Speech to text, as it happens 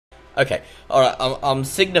Okay. Alright, I'm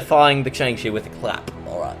signifying the change here with a clap.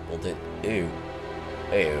 Alright, we'll do... Ew.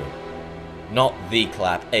 Ew. Not the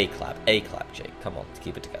clap, a clap, Jake. Come on, let's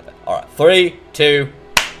keep it together. Alright, 3, 2...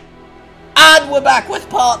 And we're back with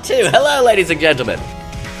part 2! Hello, ladies and gentlemen!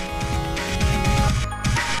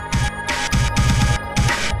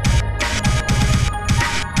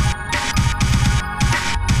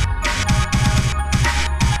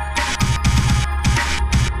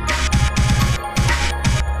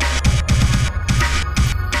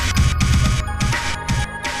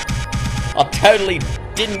 I totally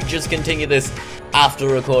didn't just continue this after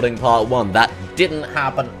recording part 1. That didn't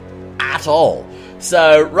happen at all.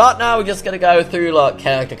 So, right now we're just going to go through, like,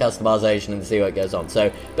 character customization and see what goes on.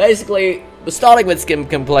 So, basically, we're starting with skin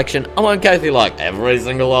complexion. I won't go through, like, every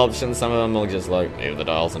single option. Some of them will just, like, move the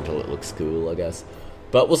dials until it looks cool, I guess.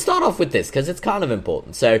 But we'll start off with this, because it's kind of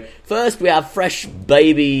important. So, first we have fresh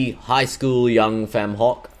baby high school young femme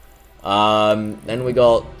Hawke. Then we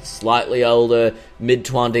got slightly older,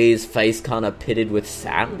 mid-20s, face kind of pitted with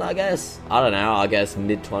sand, I guess? I don't know, I guess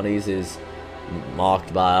mid-20s is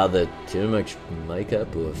marked by either too much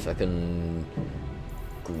makeup or fucking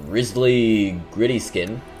grisly, gritty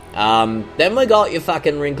skin. Then we got your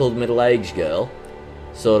fucking wrinkled middle-aged girl,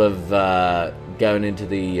 sort of, going into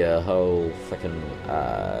the, whole fucking,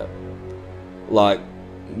 like,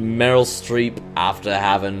 Meryl Streep after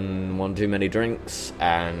having one too many drinks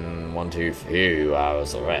and one too few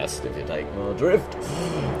hours of rest, if you take my drift.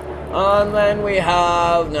 And then we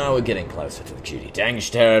have... Now we're getting closer to the Judi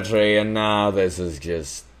Dench territory, and now this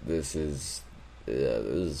is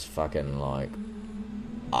fucking like...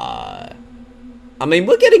 I mean,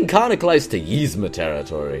 we're getting kind of close to YEAAAA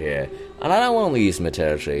territory here. And I don't want YEAAAA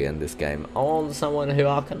territory in this game. I want someone who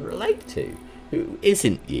I can relate to, who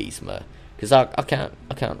isn't YEAAAA. Because I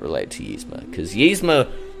can't relate to YEAAAA. Because YEAAAA,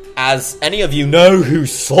 as any of you know who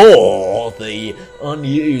saw the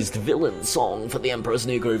unused villain song for The Emperor's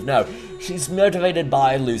New Groove, know, she's motivated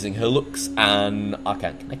by losing her looks, and I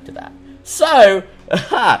can't connect to that. So,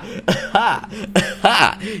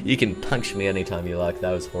 you can punch me anytime you like, that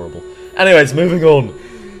was horrible. Anyways, moving on.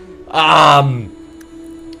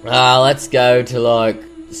 Let's go to, like,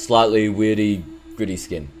 slightly weirdy, gritty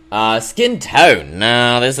skin. Skin tone.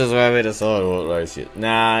 Now, this is where we decide what race you...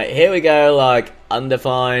 Now, here we go, like,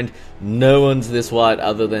 undefined. No one's this white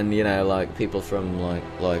other than, you know, like, people from,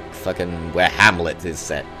 like fucking where Hamlet is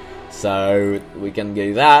set. So, we can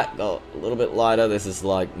do that. Got a little bit lighter. This is,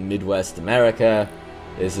 like, Midwest America.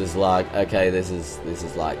 This is, like, okay, this is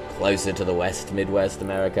like, closer to the West, Midwest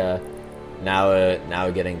America. Now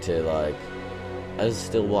we're getting to, like... This is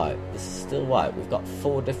still white. This is still white. We've got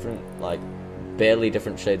 4 different, like... barely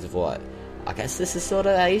different shades of white. I guess this is sort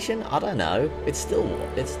of Asian? I don't know. It still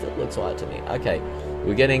looks white to me. Okay,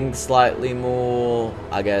 we're getting slightly more,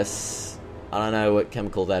 I guess, I don't know what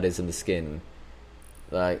chemical that is in the skin.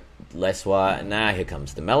 Like, less white. Now here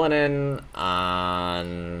comes the melanin,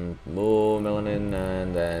 and more melanin,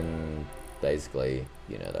 and then basically,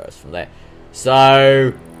 you know, the rest from there.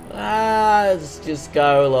 So, let's just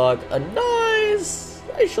go like a nice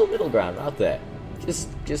racial middle ground right there. Just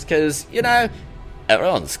because, you know,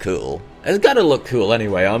 everyone's cool. It's gotta look cool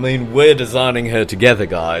anyway. I mean, we're designing her together,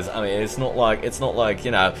 guys. I mean, it's not like,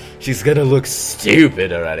 you know, she's gonna look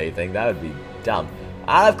stupid or anything. That would be dumb.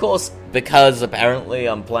 And of course, because apparently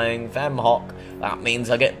I'm playing femme Hawke, that means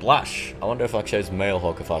I get blush. I wonder if I chose male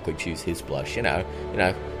Hawke, if I could choose his blush. You know,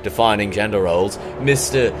 defining gender roles.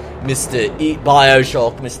 Mr.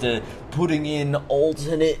 Bioshock, Mr. putting in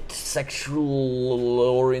alternate sexual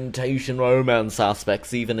orientation romance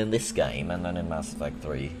aspects even in this game and then in Mass Effect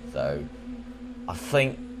 3. So, I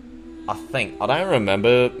think, I don't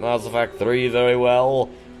remember Mass Effect 3 very well,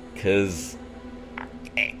 because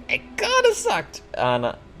it kind of sucked,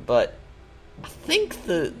 but I think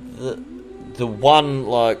the one,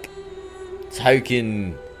 like,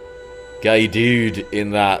 token gay dude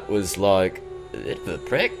in that was, like, a bit of a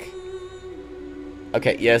prick.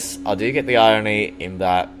 Okay, yes, I do get the irony in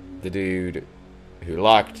that the dude who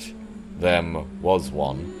liked them was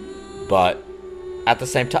one, but at the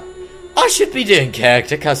same time, I should be doing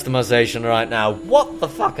character customization right now. What the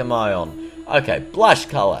fuck am I on? Okay, blush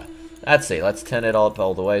color. Let's see, let's turn it up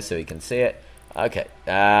all the way so we can see it. Okay,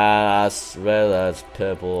 that's red, that's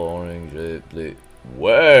purple, orange, blue.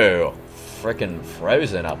 Whoa, freaking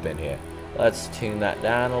frozen up in here. Let's tune that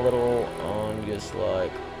down a little on just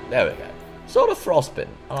like, there we go. Sort of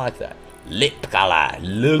frostbitten. I like that. Lip color.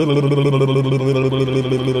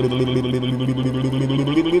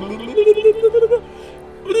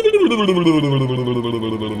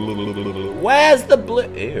 Where's the blue?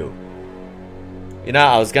 Ew. You know,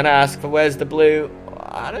 I was gonna ask for where's the blue.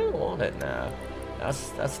 I don't want it now.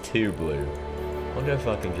 That's too blue. I wonder if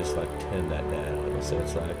I can just like turn that down so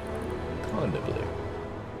it's like kind of blue.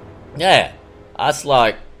 Yeah, that's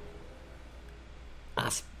like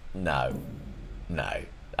no.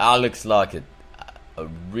 That looks like a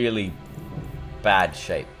really bad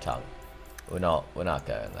shaped tongue. We're not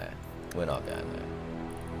going there. We're not going there.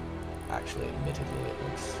 Actually, admittedly, it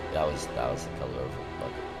looks that was the color of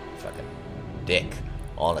like a fucking dick,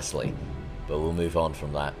 honestly. But we'll move on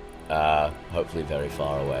from that. Hopefully, very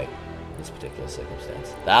far away in this particular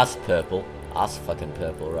circumstance. That's purple. That's fucking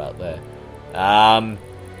purple right there.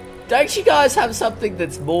 Don't you guys have something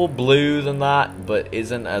that's more blue than that, but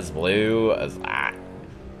isn't as blue as that?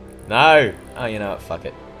 No. Oh, you know what? Fuck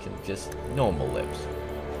it. Just normal lips.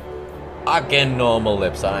 Again, normal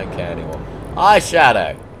lips. I don't care anymore.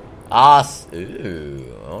 Eyeshadow.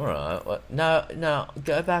 Ooh, alright. Well, no,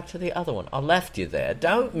 go back to the other one. I left you there.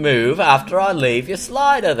 Don't move after I leave your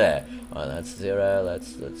slider there. Alright, that's 0.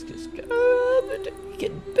 Let's just go. You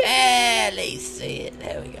can barely see it.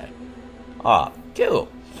 There we go. Alright, cool.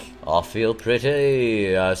 I feel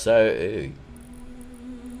pretty. Ooh.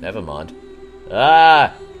 Never mind.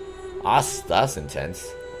 That's intense.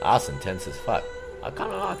 That's intense as fuck. I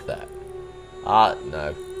kind of like that.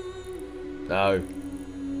 No.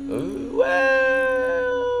 Ooh,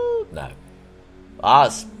 well, no.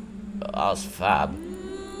 That's fab.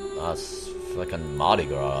 That's fucking Mardi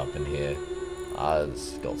Gras up in here.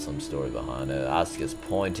 It's got some story behind it. That's just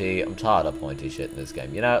pointy. I'm tired of pointy shit in this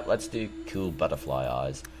game. You know, let's do cool butterfly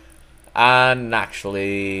eyes. And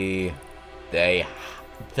actually, they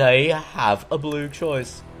have a blue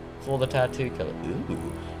choice for the tattoo color.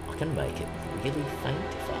 Ooh, I can make it really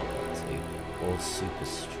faint if I want to, or super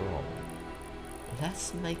strong.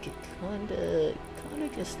 Let's make it kinda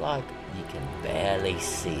just like you can barely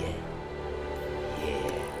see it.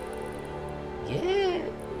 Yeah.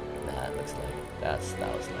 Nah, it looks like that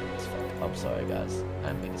was lame as fuck. I'm sorry, guys. I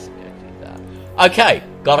didn't mean to subject that. Okay,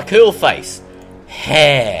 got a cool face.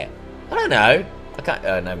 Hair. I don't know. I can't.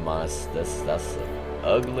 Oh, no, minus this. That's an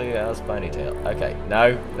ugly ass ponytail. Okay,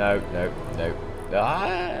 no.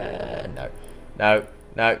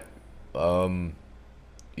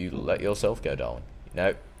 You let yourself go, darling.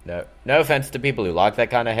 No. No offense to people who like that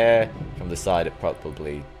kind of hair. From the side, it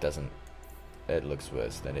probably doesn't. It looks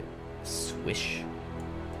worse than it. Swish.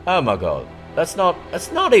 Oh my god. That's not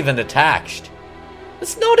even attached.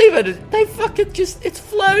 It's not even. They fucking just. It's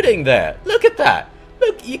floating there. Look at that.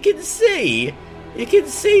 Look, you can see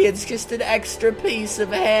it's just an extra piece of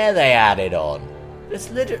hair they added on. It's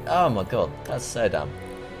literally. Oh my god. That's so dumb.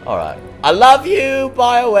 Alright. I love you,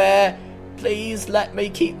 Bioware. Please let me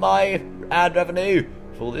keep my ad revenue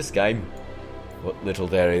for this game. What little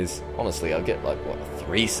there is. Honestly, I'll get like, what,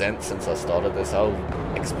 3 cents since I started this whole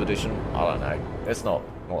expedition? I don't know. It's not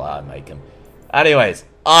what I make them. Anyways,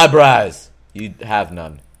 eyebrows. You have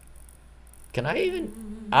none. Can I even...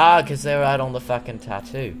 because they're out on the fucking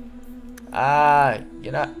tattoo.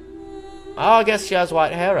 You know... Oh, I guess she has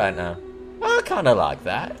white hair right now. I kind of like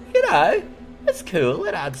that. You know, it's cool.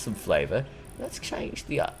 It adds some flavour. Let's change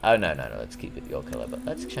the... Oh, no. Let's keep it your colour, but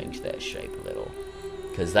let's change their shape a little.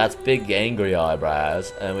 Because that's big, angry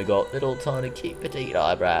eyebrows, and we got little, tiny, cute, petite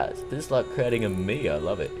eyebrows. This is like creating a me. I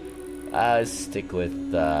love it. Stick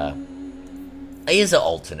with... These are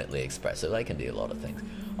alternately expressive. They can do a lot of things.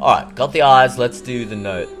 Alright, got the eyes. Let's do the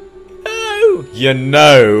nose. Oh! You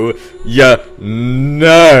know.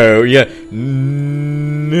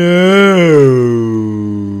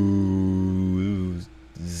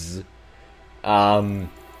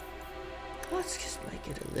 Let's just make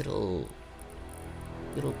it a little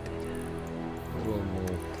bigger, a little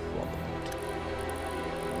more prominent.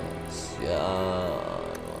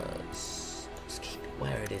 Let's keep it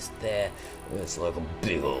where it is there. It's like a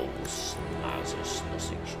big old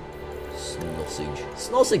snossage.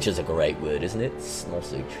 Snossage is a great word, isn't it?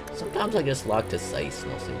 Snossage. Sometimes I just like to say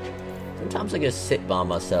snossage. Sometimes I just sit by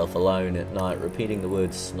myself alone at night repeating the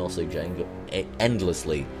word snossage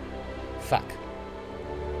endlessly. Fuck.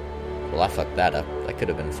 Well, I fucked that up. That could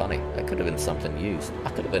have been funny. That could have been something used. I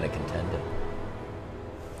could have been a contender.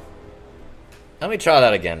 Let me try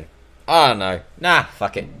that again. I don't know. Nah,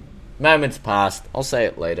 fuck it. Moment's passed. I'll say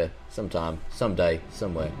it later. Sometime. Someday.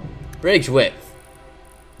 Somewhere. Bridge width.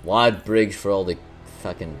 Wide bridge for all the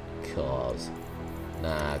fucking cars.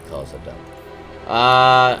 Nah, cars are dumb.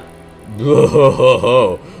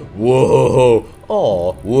 Whoa. Whoa.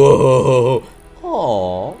 Oh. Whoa.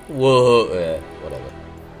 Oh. Whoa. Yeah, whatever.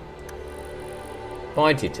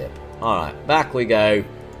 Pointy tip. Alright, back we go.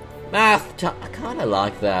 Math. I kind of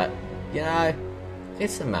like that. You know,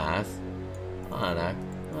 it's a math. I don't know.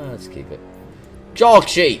 Let's keep it. Jog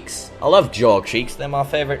cheeks. I love jog cheeks. They're my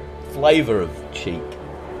favourite flavour of cheek.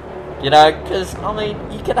 You know, because, I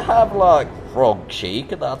mean, you can have, like, frog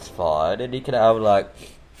cheek, and that's fine. And you can have, like,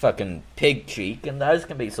 fucking pig cheek, and those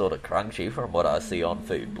can be sort of crunchy from what I see on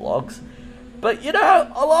food blogs. But, you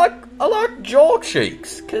know, I like jaw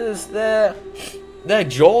cheeks, because they're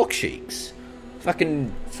jaw cheeks.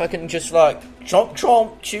 Fucking just like, chomp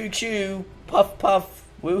chomp, chew chew, puff puff,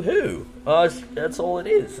 woohoo. That's all it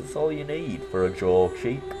is. That's all you need for a jaw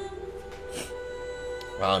cheek.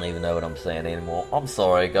 I don't even know what I'm saying anymore. I'm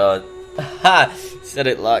sorry, guys. Said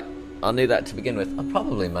it like I knew that to begin with. I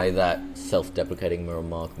probably made that self-deprecating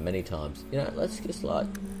remark many times. You know, let's go.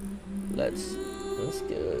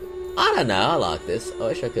 I don't know. I like this. I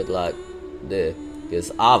wish I could like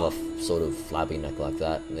because I have a sort of flabby neck like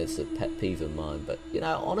that, and it's a pet peeve of mine. But you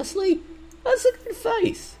know, honestly, that's a good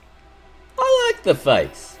face. I like the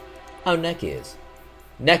face. Oh, neck ears.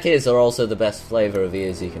 Neck ears are also the best flavour of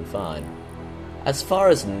ears you can find. As far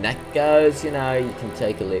as neck goes, you know, you can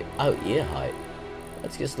take a look. Oh, ear height.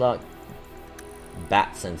 That's just like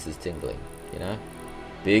bat senses tingling, you know?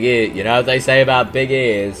 Big ear. You know what they say about big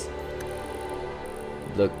ears?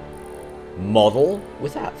 Look, model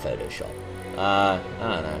without Photoshop. I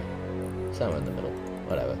don't know. Somewhere in the middle.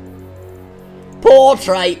 Whatever.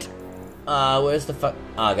 Portrait! Where's the fuck?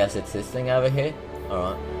 Oh, I guess it's this thing over here.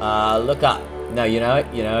 Alright. Look up. No, you know it.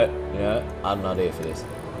 I'm not here for this.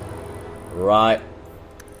 Right.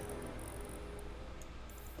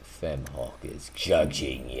 Fem Hawke is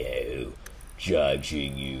judging you.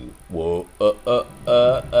 Whoa.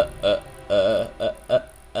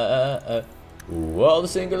 Ooh, all the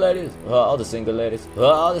single ladies. I'll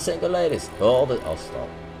stop.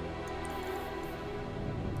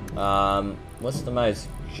 What's the most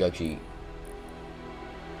judgy?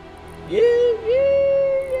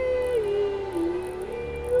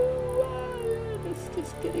 It's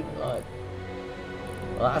just getting like.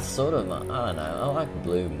 Well, that's sort of, I don't know, I like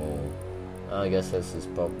blue more. I guess this is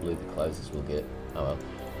probably the closest we'll get. Oh well.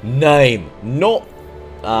 Name! Not,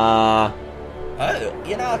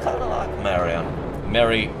 you know, I kinda like Marion.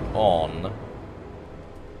 Marion.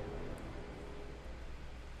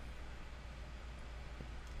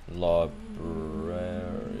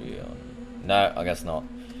 Librarian. No, I guess not.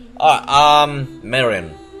 Alright,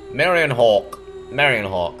 Marion. Marion Hawke. Marion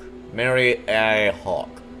Hawke. Marry a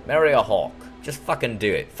Hawke. Marry a Hawke. Just fucking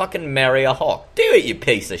do it. Fucking marry a Hawke. Do it, you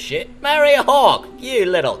piece of shit. Marry a Hawke. You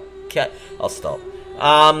little cat. I'll stop.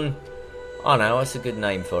 I don't know. What's a good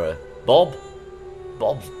name for her? Bob?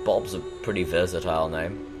 Bob's a pretty versatile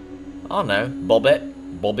name. I don't know. Bobette?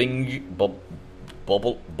 Bobbing?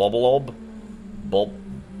 Bobbleob?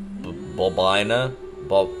 Bobina?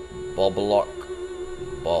 Bobblot?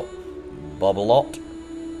 Bobblot?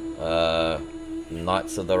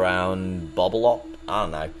 Knights of the Round Bobblot? I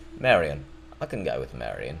don't know. Marion. I can go with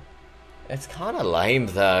Marion. It's kind of lame,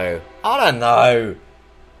 though. I don't know.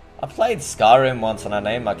 I played Skyrim once and I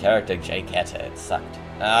named my character Jake Etta. It sucked.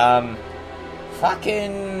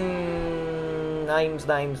 Fucking... Names.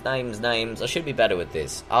 I should be better with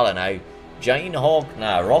this. I don't know. Jane Hawke?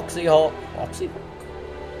 No, Roxy Hawke?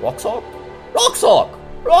 Roxhawk? Roxhawk!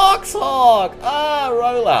 Ah,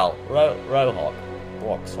 Rolal. Rohawk.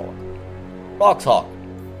 Roxhawk.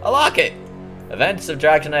 I like it. Events of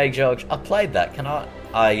Dragon Age George. I played that. Can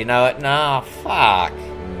I? You know what? Nah, fuck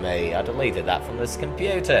me. I deleted that from this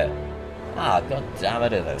computer. God damn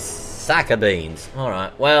it. It's a sack of beans.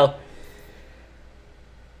 Alright, well.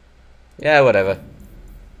 Yeah, whatever.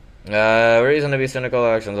 Reason to be cynical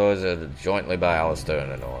actions always jointly by Alistair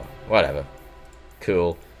and Nora. Whatever.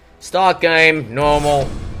 Cool. Start game, normal.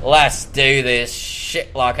 Let's do this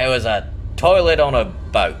shit like it was a toilet on a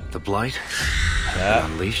boat. The Blight has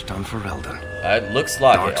been unleashed on Ferelden. It looks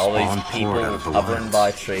like Dark it. All these spawn people poured out of the hovering woods,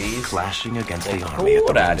 by trees. clashing against They the army at the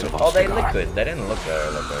poured at ruins it. of Oh, they Ostagar. liquid. They didn't look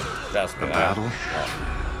very liquid. Just The battle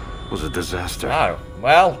was a disaster. Oh,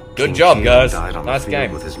 well, good King job, Cain guys. died on Nice the field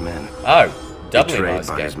game. with his men, Oh, doubly betrayed nice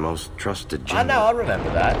by game. his most trusted I general. know, I remember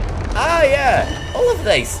that. Oh, yeah. All of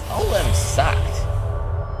them sucked.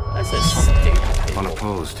 That's a stupid people.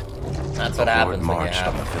 Unopposed, That's the what horde happens when you marched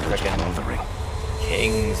on have the village of frickin' Lothering,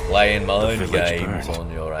 kings playing mind village games burned.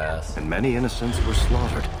 on your ass. and many innocents were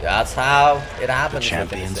slaughtered. That's how it happens. The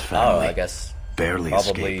champion's Oh, family I guess barely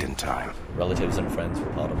probably escaped in time. relatives and friends were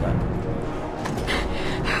part of that.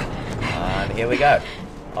 And here we go.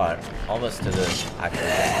 Alright, almost to the actual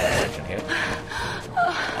section here.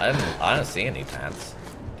 I don't see any pants.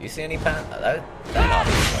 Do you see any pants? They're not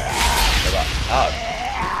anywhere. Oh.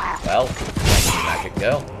 Well, thank you, Magic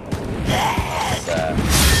Girl.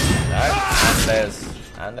 That's, no,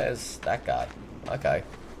 and there's that guy. Okay.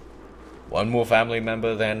 One more family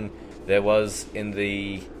member than there was in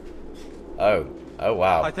the... Oh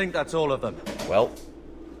wow. I think that's all of them. Well,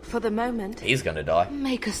 For the moment, he's gonna die.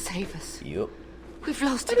 make us save us. Yup. We've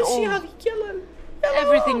lost it all. yellow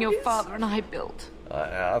Everything your father and I built.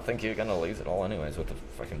 I think you're gonna lose it all anyways with the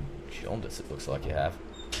fucking jaundice it looks like you have.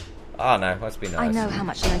 Ah, no, let's be nice. I know how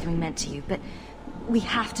much loathing meant to you, but we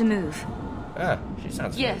have to move. Ah, she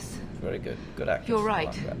sounds Yes. very good. Good actress. You're I right.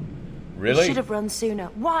 like that. We Really? should have run sooner.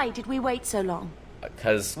 Why did we wait so long?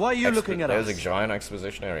 Because Why are you looking at there's us? a giant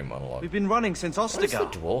expositionary monologue. We've been running since What does the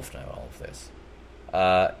Ostagar. dwarf know all of this?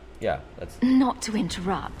 Yeah, that's... Not to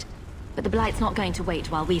interrupt, but the Blight's not going to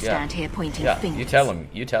wait while we stand here pointing Yeah, fingers. you tell him.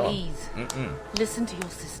 Please. Listen to your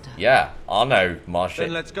sister. Yeah, I know, my shit.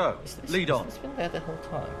 Then let's go. Lead on. It's been there the whole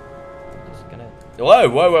time. I'm just gonna...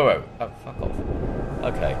 Whoa. Oh, fuck off.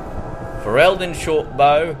 Okay. Ferelden short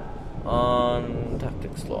bow on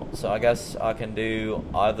tactic slot. So I guess I can do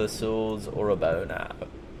either swords or a bow now.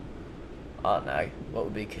 I don't know. What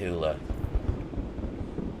would be cooler?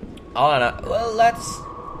 I don't know. Well,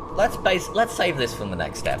 let's save this for the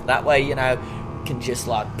next step. That way, you know, can just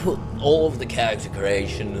like put all of the character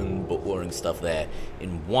creation and bookwork and stuff there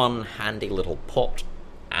in one handy little pot,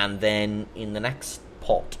 and then in the next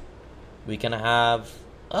pot we can have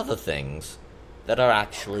other things that are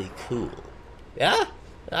actually cool. Yeah,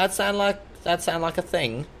 that sound like a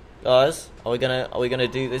thing, guys. Are we gonna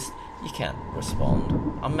do this? You can't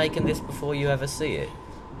respond. I'm making this before you ever see it.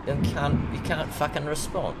 You can't fucking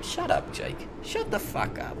respond. Shut up, Jake. Shut the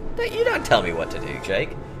fuck up. You don't tell me what to do, Jake.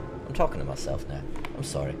 I'm talking to myself now. I'm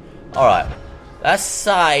sorry. Alright. Let's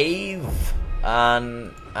save.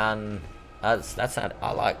 And that's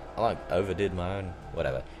I like overdid my own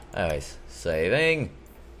whatever. Anyways, saving.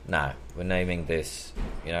 No, we're naming this,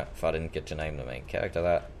 you know, if I didn't get to name the main character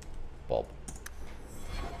that, Bob.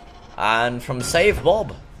 And from Save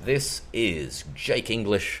Bob, this is Jake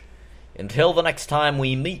English. Until the next time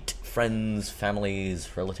we meet, friends, families,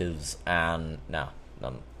 relatives, and... No,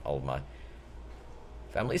 none of my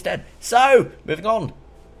family's dead. So, moving on.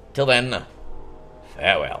 Till then,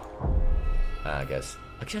 farewell. I guess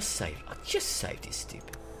I just saved his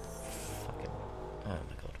stupid fucking... Oh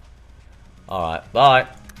my god. Alright, bye.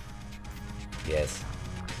 Yes,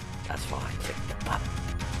 that's fine.